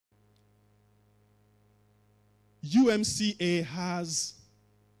UMCA has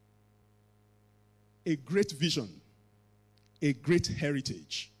a great vision, a great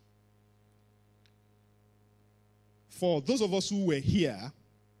heritage. For those of us who were here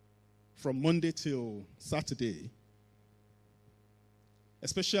from Monday till Saturday,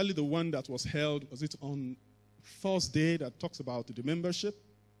 especially the one that was held, was it on Thursday, that talks about the membership?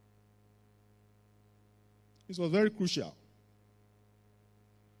 It was very crucial.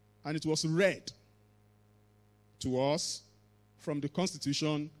 And it was read to us from the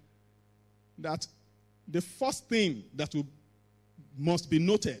Constitution that the first thing that must be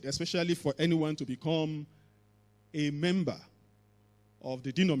noted, especially for anyone to become a member of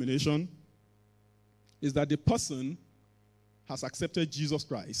the denomination, is that the person has accepted Jesus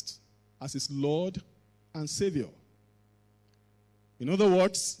Christ as his Lord and Savior. In other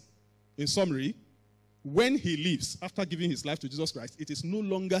words, in summary, when he lives, after giving his life to Jesus Christ, it is no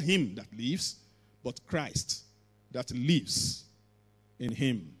longer him that lives, but Christ that lives in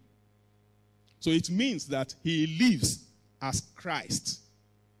him. So it means that he lives as Christ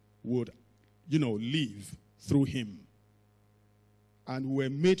would, live through him. And we're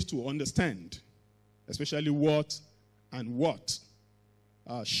made to understand, especially what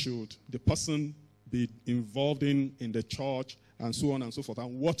should the person be involved in the church, and so on and so forth,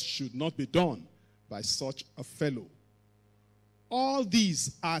 and what should not be done by such a fellow. All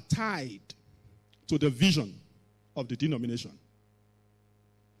these are tied to the vision of the denomination.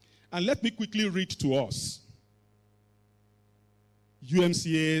 And let me quickly read to us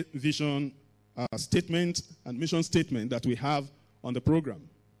UMCA vision statement and mission statement that we have on the program.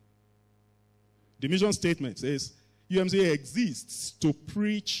 The mission statement says, UMCA exists to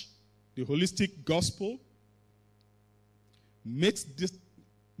preach the holistic gospel, makes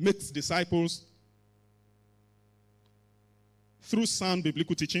disciples through sound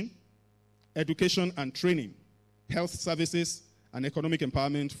biblical teaching, education and training, health services, and economic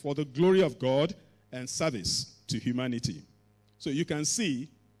empowerment for the glory of God and service to humanity. So you can see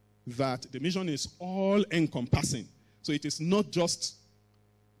that the mission is all-encompassing. So it is not just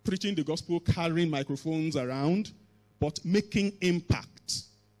preaching the gospel, carrying microphones around, but making impact,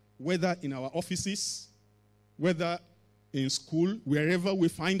 whether in our offices, whether in school, wherever we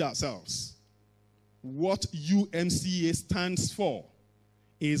find ourselves. What UMCA stands for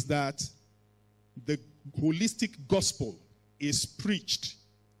is that the holistic gospel is preached.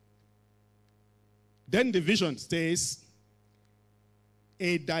 Then the vision says,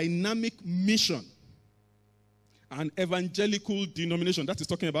 a dynamic mission, an evangelical denomination, that is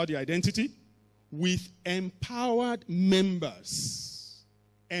talking about the identity, with empowered members.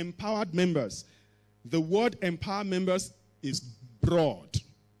 Empowered members. The word empowered members is broad.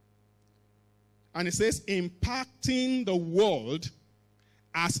 And it says, impacting the world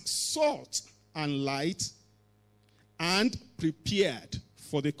as salt and light, and prepared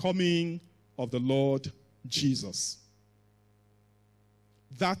for the coming of the Lord Jesus.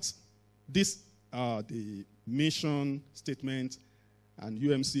 That this the mission statement and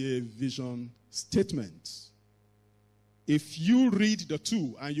UMCA vision statement. If you read the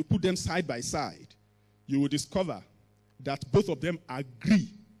two and you put them side by side, you will discover that both of them agree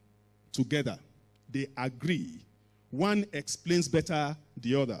together. They agree. One explains better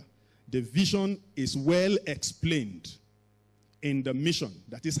the other. The vision is well explained in the mission.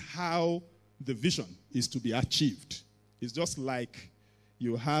 That is how the vision is to be achieved. It's just like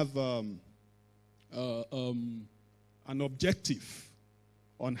you have an objective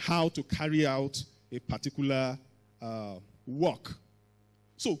on how to carry out a particular work.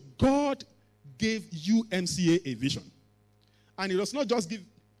 So God gave UMCA a vision. And he does not just give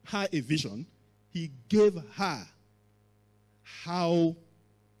her a vision, he gave her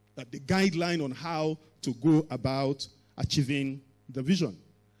the guideline on how to go about achieving the vision.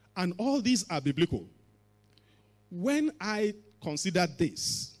 And all these are biblical. When I considered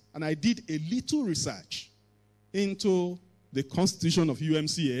this, and I did a little research into the constitution of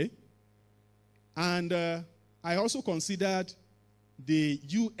UMCA, and I also considered the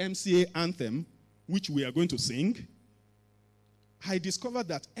UMCA anthem, which we are going to sing, I discovered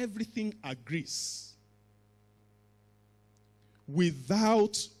that everything agrees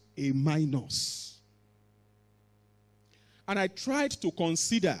without a minus. And I tried to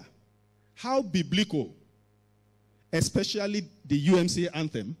consider how biblical, especially the UMCA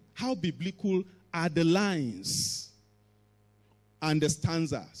anthem, how biblical are the lines and the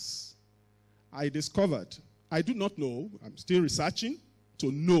stanzas. I discovered, I do not know, I'm still researching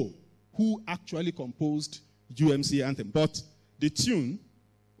to know who actually composed UMCA anthem, but the tune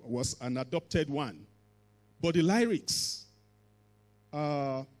was an adopted one. But the lyrics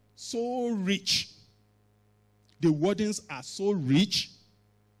are so rich The wordings are so rich.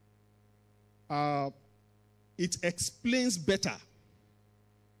 It explains better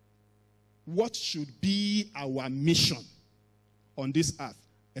what should be our mission on this earth,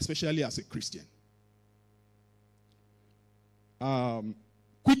 especially as a Christian.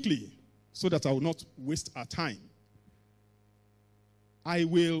 Quickly, so that I will not waste our time, I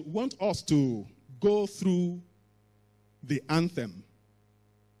will want us to go through the anthem.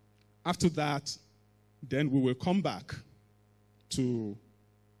 After that, then we will come back to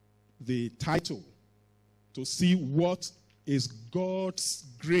the title to see what is God's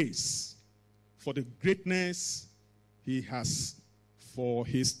grace for the greatness he has for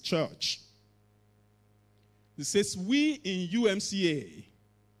his church. It says, we in UMCA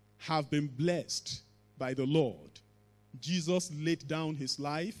have been blessed by the Lord. Jesus laid down his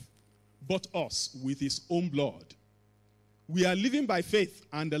life, bought us with his own blood. We are living by faith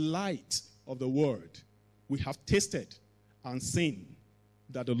and the light of the word. We have tasted and seen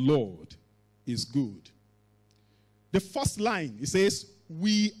that the Lord is good. The first line, it says,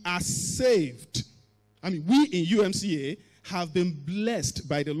 we are saved. We in UMCA have been blessed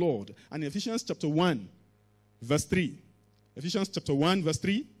by the Lord. And Ephesians chapter 1, verse 3. Ephesians chapter 1, verse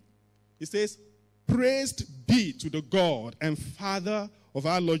 3. It says, praised be to the God and Father of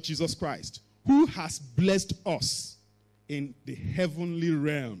our Lord Jesus Christ, who has blessed us in the heavenly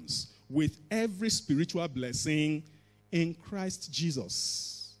realms with every spiritual blessing in Christ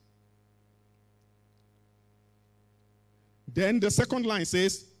Jesus. Then the second line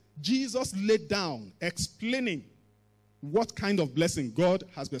says, Jesus laid down, explaining what kind of blessing God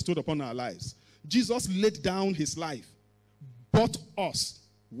has bestowed upon our lives. Jesus laid down his life, bought us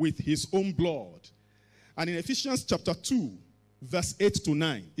with his own blood. And in Ephesians chapter 2, verse 8 to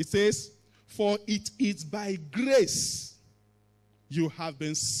 9, it says, for it is by grace you have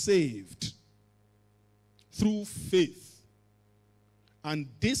been saved through faith, and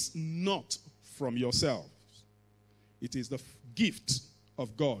this not from yourselves. It is the gift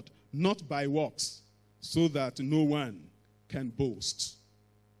of God, not by works, so that no one can boast.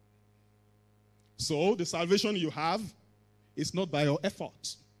 So the salvation you have is not by your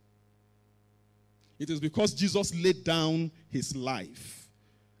effort. It is because Jesus laid down his life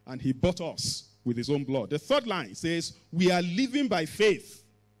and he bought us with his own blood. The third line says, we are living by faith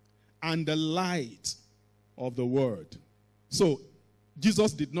and the light of the word. So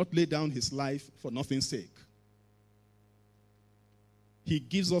Jesus did not lay down his life for nothing's sake. He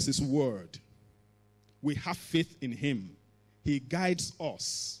gives us his word. We have faith in him. He guides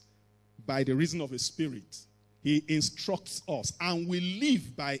us by the reason of his spirit. He instructs us, and we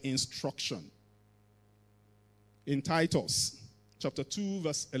live by instruction. In Titus chapter 2,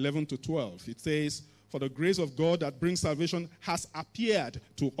 verse 11 to 12, it says, for the grace of God that brings salvation has appeared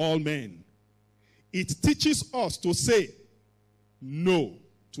to all men. It teaches us to say no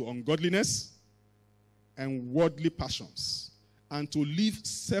to ungodliness and worldly passions, and to live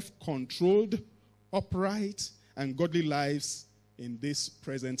self-controlled, upright, and godly lives in this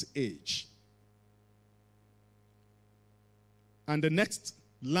present age. And the next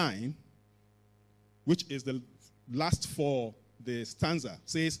line, which is the last for the stanza,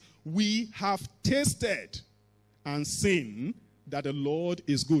 says, we have tasted and seen that the Lord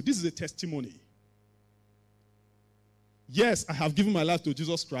is good. This is a testimony. Yes, I have given my life to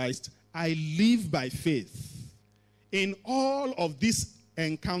Jesus Christ. I live by faith. In all of these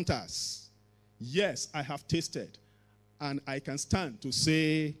encounters, yes, I have tasted, and I can stand to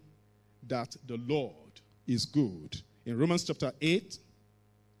say that the Lord is good. In Romans chapter 8,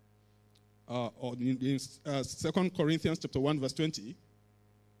 or in 2 Corinthians chapter 1, verse 20,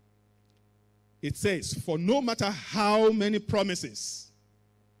 it says, for no matter how many promises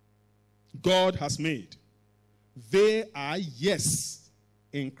God has made, they are yes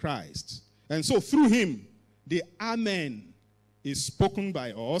in Christ. And so through him, the amen is spoken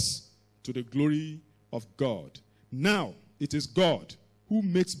by us to the glory of God. Now, it is God who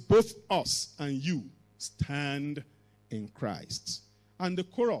makes both us and you stand in Christ. And the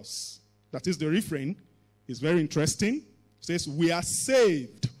chorus, that is the refrain, is very interesting. It says, we are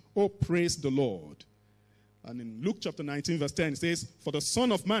saved, oh praise the Lord. And in Luke chapter 19, verse 10, it says, for the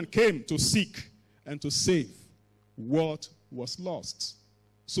Son of Man came to seek and to save what was lost.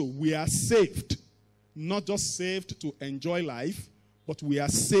 So we are saved. Not just saved to enjoy life, but we are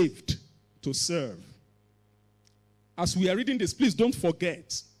saved to serve. As we are reading this, please don't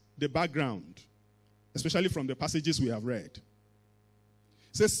forget the background, especially from the passages we have read.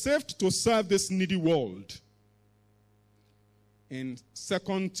 It says, saved to serve this needy world. In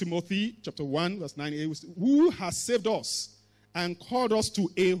 2 Timothy chapter 1, verse 9, who has saved us and called us to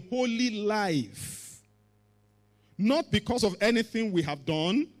a holy life, not because of anything we have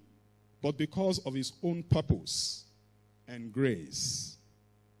done, but because of his own purpose and grace.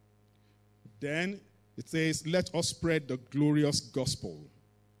 Then it says, let us spread the glorious gospel.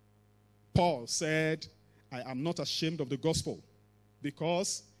 Paul said, I am not ashamed of the gospel,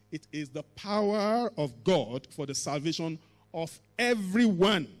 because it is the power of God for the salvation of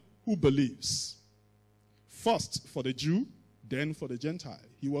everyone who believes. First for the Jew, then for the Gentile.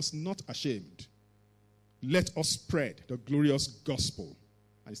 He was not ashamed. Let us spread the glorious gospel.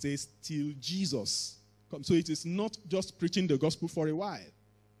 And it says, till Jesus comes. So it is not just preaching the gospel for a while.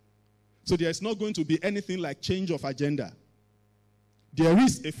 So there is not going to be anything like change of agenda. There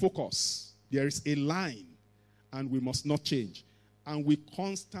is a focus. There is a line. And we must not change. And we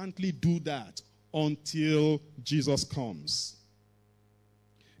constantly do that until Jesus comes.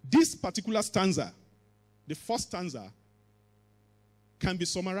 This particular stanza, the first stanza, can be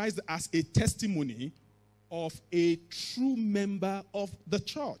summarized as a testimony of a true member of the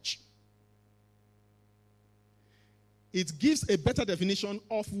church. It gives a better definition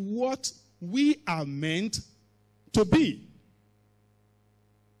of what we are meant to be.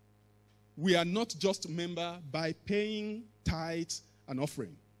 We are not just a member by paying tithes and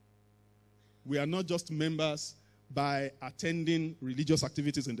offering. We are not just members by attending religious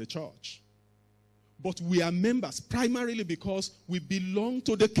activities in the church. But we are members primarily because we belong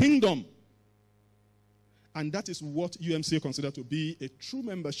to the kingdom. And that is what UMCA considers to be a true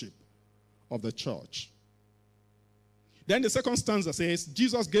membership of the church. Then the second stanza says,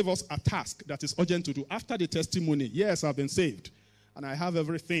 Jesus gave us a task that is urgent to do. After the testimony, yes, I've been saved, and I have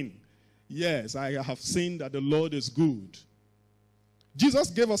everything. Yes, I have seen that the Lord is good. Jesus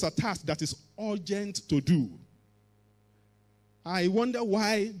gave us a task that is urgent to do. I wonder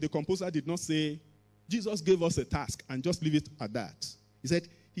why the composer did not say, Jesus gave us a task and just leave it at that. He said,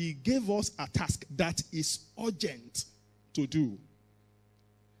 he gave us a task that is urgent to do.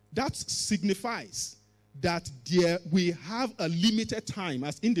 That signifies that we have a limited time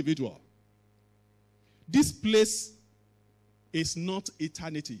as individuals. This place is not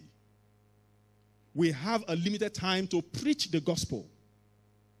eternity. We have a limited time to preach the gospel.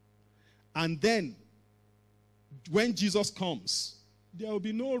 And then, when Jesus comes, there will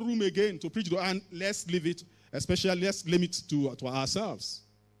be no room again to preach. And let's leave it, especially let's limit it to ourselves.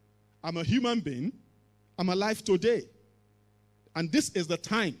 I'm a human being. I'm alive today. And this is the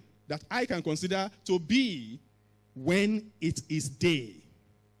time that I can consider to be when it is day.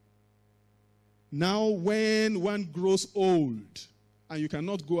 Now, when one grows old and you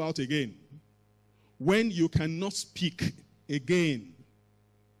cannot go out again, when you cannot speak again,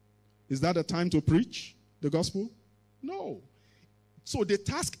 is that a time to preach the gospel? No. So the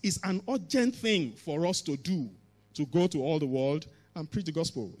task is an urgent thing for us to do, to go to all the world and preach the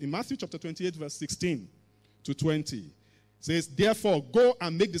gospel. In Matthew chapter 28, verse 16 to 20, it says, therefore, go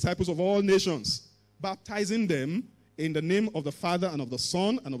and make disciples of all nations, baptizing them in the name of the Father and of the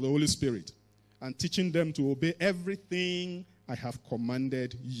Son and of the Holy Spirit, and teaching them to obey everything I have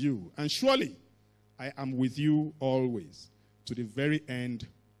commanded you. And surely I am with you always, to the very end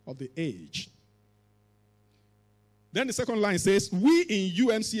of the age. Then the second line says, we in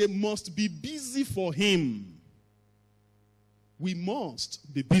UMCA must be busy for him. We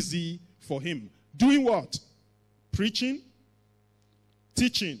must be busy for him. Doing what? Preaching,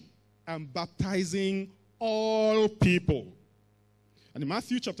 teaching, and baptizing all people. And in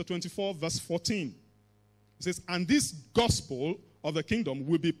Matthew chapter 24, verse 14, it says, and this gospel of the kingdom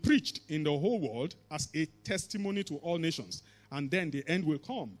will be preached in the whole world as a testimony to all nations. And then the end will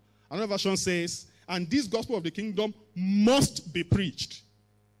come. Another version says, and this gospel of the kingdom must be preached.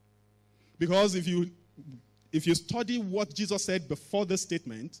 Because if you study what Jesus said before this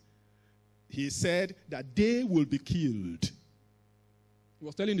statement, he said that they will be killed. He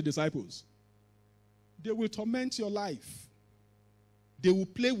was telling the disciples, they will torment your life. They will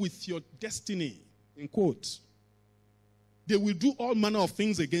play with your destiny, in quotes. They will do all manner of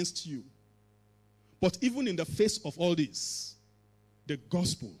things against you. But even in the face of all this, the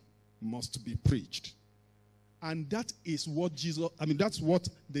gospel must be preached. And that is what that's what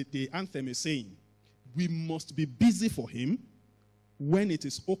the anthem is saying. We must be busy for him when it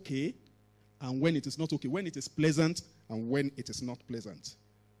is okay and when it is not okay, when it is pleasant and when it is not pleasant.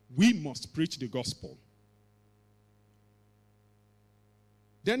 We must preach the gospel.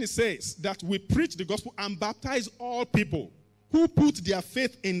 Then it says that we preach the gospel and baptize all people who put their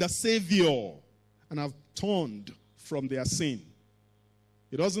faith in the Savior and have turned from their sin.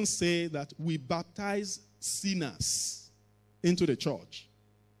 It doesn't say that we baptize sinners into the church.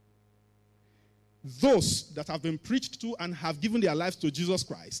 Those that have been preached to and have given their lives to Jesus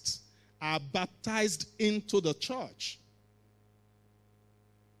Christ are baptized into the church.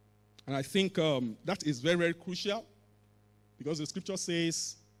 And I think that is very, very crucial, because the scripture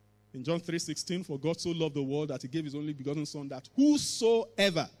says in John 3:16, for God so loved the world that he gave his only begotten Son, that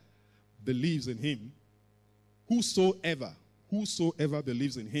whosoever believes in him, whosoever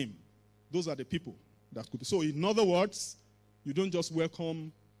believes in him, those are the people that could be. So in other words, you don't just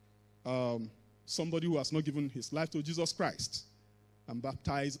welcome somebody who has not given his life to Jesus Christ and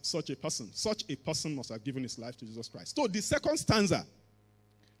baptize such a person. Such a person must have given his life to Jesus Christ. So the second stanza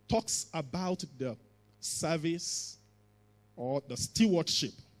talks about the service or the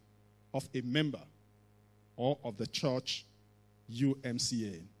stewardship of a member or of the church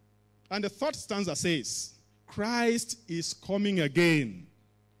UMCA. And the third stanza says, Christ is coming again,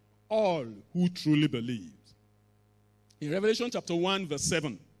 all who truly believe. In Revelation chapter 1, verse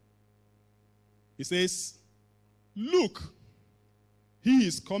 7, it says, look, he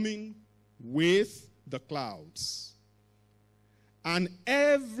is coming with the clouds, and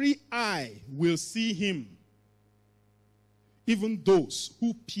every eye will see him, even those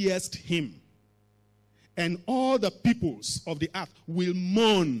who pierced him. And all the peoples of the earth will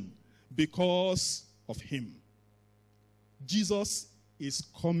mourn because of him. Jesus is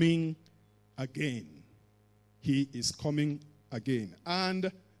coming again. He is coming again.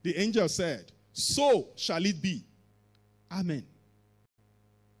 And the angel said, so shall it be. Amen.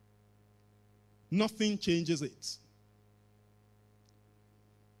 Nothing changes it.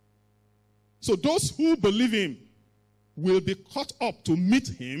 So those who believe him will be caught up to meet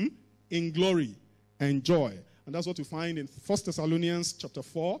him in glory and joy. And that's what we find in 1 Thessalonians chapter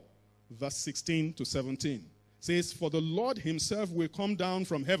 4, verse 16 to 17. It says, for the Lord himself will come down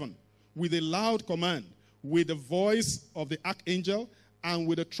from heaven with a loud command, with the voice of the archangel, and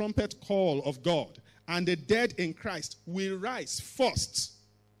with a trumpet call of God. And the dead in Christ will rise first.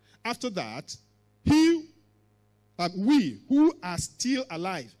 After that, we who are still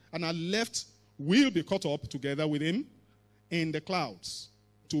alive and are left will be caught up together with him in the clouds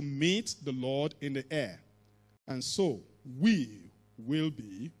to meet the Lord in the air. And so we will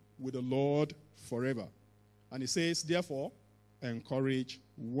be with the Lord forever. And it says, therefore, encourage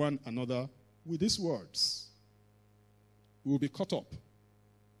one another with these words. We will be caught up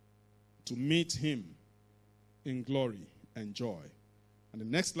to meet him in glory and joy. And the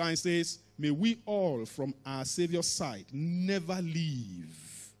next line says, may we all from our Savior's side never leave.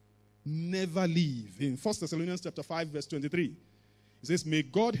 Never leave. In 1 Thessalonians chapter 5, verse 23, it says, may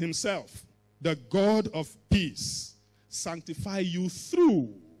God himself, the God of peace, sanctify you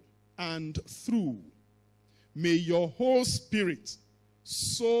through and through. May your whole spirit,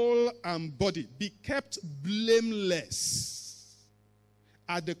 soul, and body be kept blameless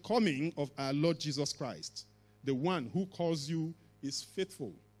at the coming of our Lord Jesus Christ. The one who calls you is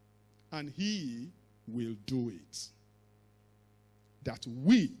faithful, and he will do it. That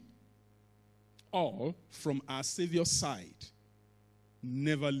we all from our Savior's side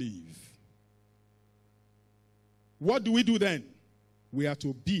never leave. What do we do then? We are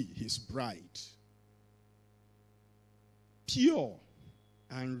to be his bride. Pure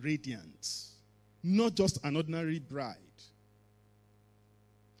and radiant. Not just an ordinary bride,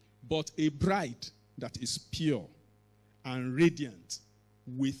 but a bride that is pure and radiant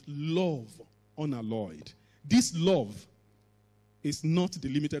with love unalloyed. This love is not the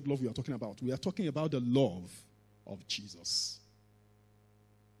limited love we are talking about. We are talking about the love of Jesus.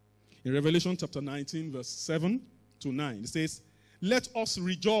 In Revelation chapter 19, verse 7 to 9, it says, let us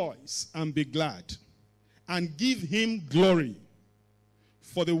rejoice and be glad and give him glory,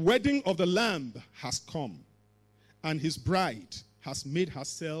 for the wedding of the Lamb has come, and his bride has made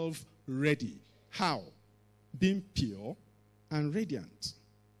herself ready. How? Being pure and radiant.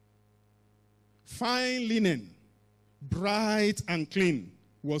 Fine linen, bright and clean,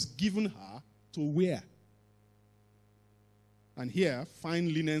 was given her to wear. And here,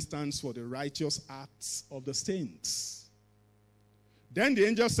 fine linen stands for the righteous acts of the saints. Then the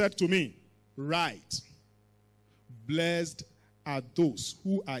angel said to me, write, blessed are those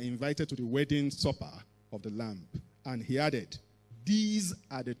who are invited to the wedding supper of the Lamb. And he added, these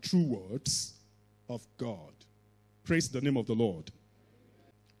are the true words of God. Praise the name of the Lord.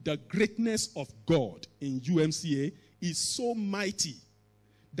 The greatness of God in UMCA is so mighty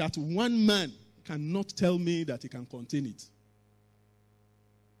that one man cannot tell me that he can contain it.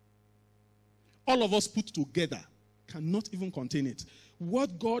 All of us put together cannot even contain it.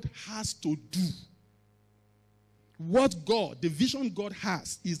 What God has to do, the vision God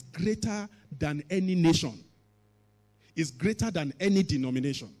has, is greater than any nation, is greater than any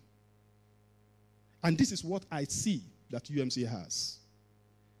denomination. And this is what I see that UMCA has.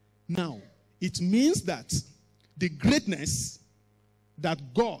 Now, it means that the greatness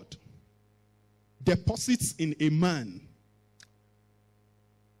that God deposits in a man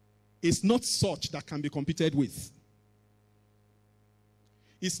is not such that can be competed with.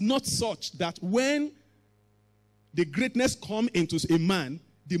 It's not such that when the greatness comes into a man,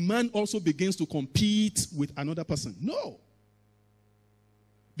 the man also begins to compete with another person. No.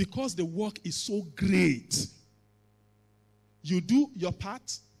 Because the work is so great. You do your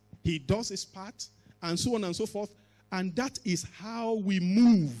part, he does his part, and so on and so forth. And that is how we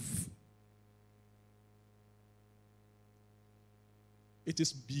move. It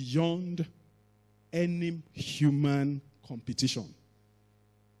is beyond any human competition.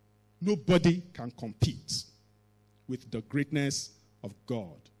 Nobody can compete with the greatness of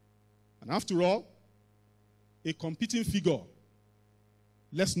God. And after all, a competing figure,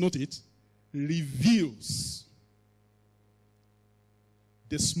 let's note it, reveals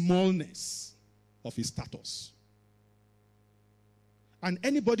the smallness of his status. And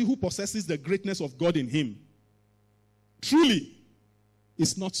anybody who possesses the greatness of God in him truly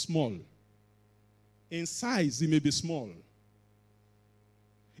is not small. In size, he may be small.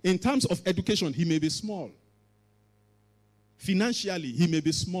 In terms of education, he may be small. Financially, he may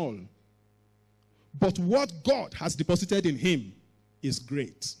be small. But what God has deposited in him is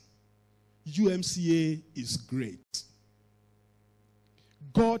great. UMCA is great.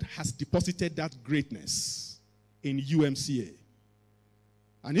 God has deposited that greatness in UMCA.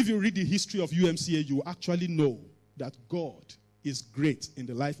 And if you read the history of UMCA, you actually know that God is great in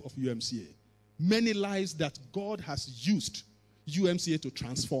the life of UMCA. Many lives that God has used UMCA to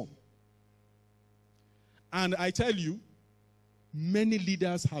transform. And I tell you, many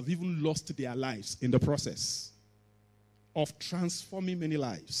leaders have even lost their lives in the process of transforming many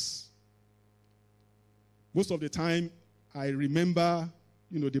lives. Most of the time, I remember,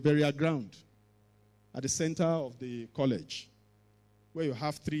 the burial ground at the center of the college, where you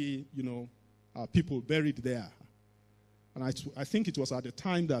have three, people buried there. And I think it was at the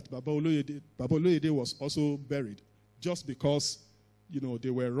time that Baba Oloyede was also buried, just because, they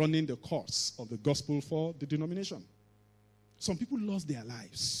were running the course of the gospel for the denomination. Some people lost their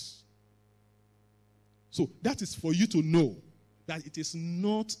lives. So that is for you to know that it is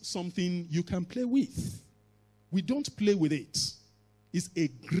not something you can play with. We don't play with it. It's a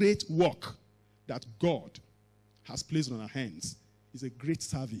great work that God has placed on our hands. It's a great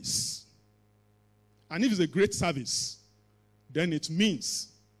service. And if it's a great service, then it means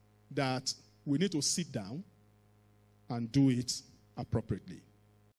that we need to sit down and do it appropriately.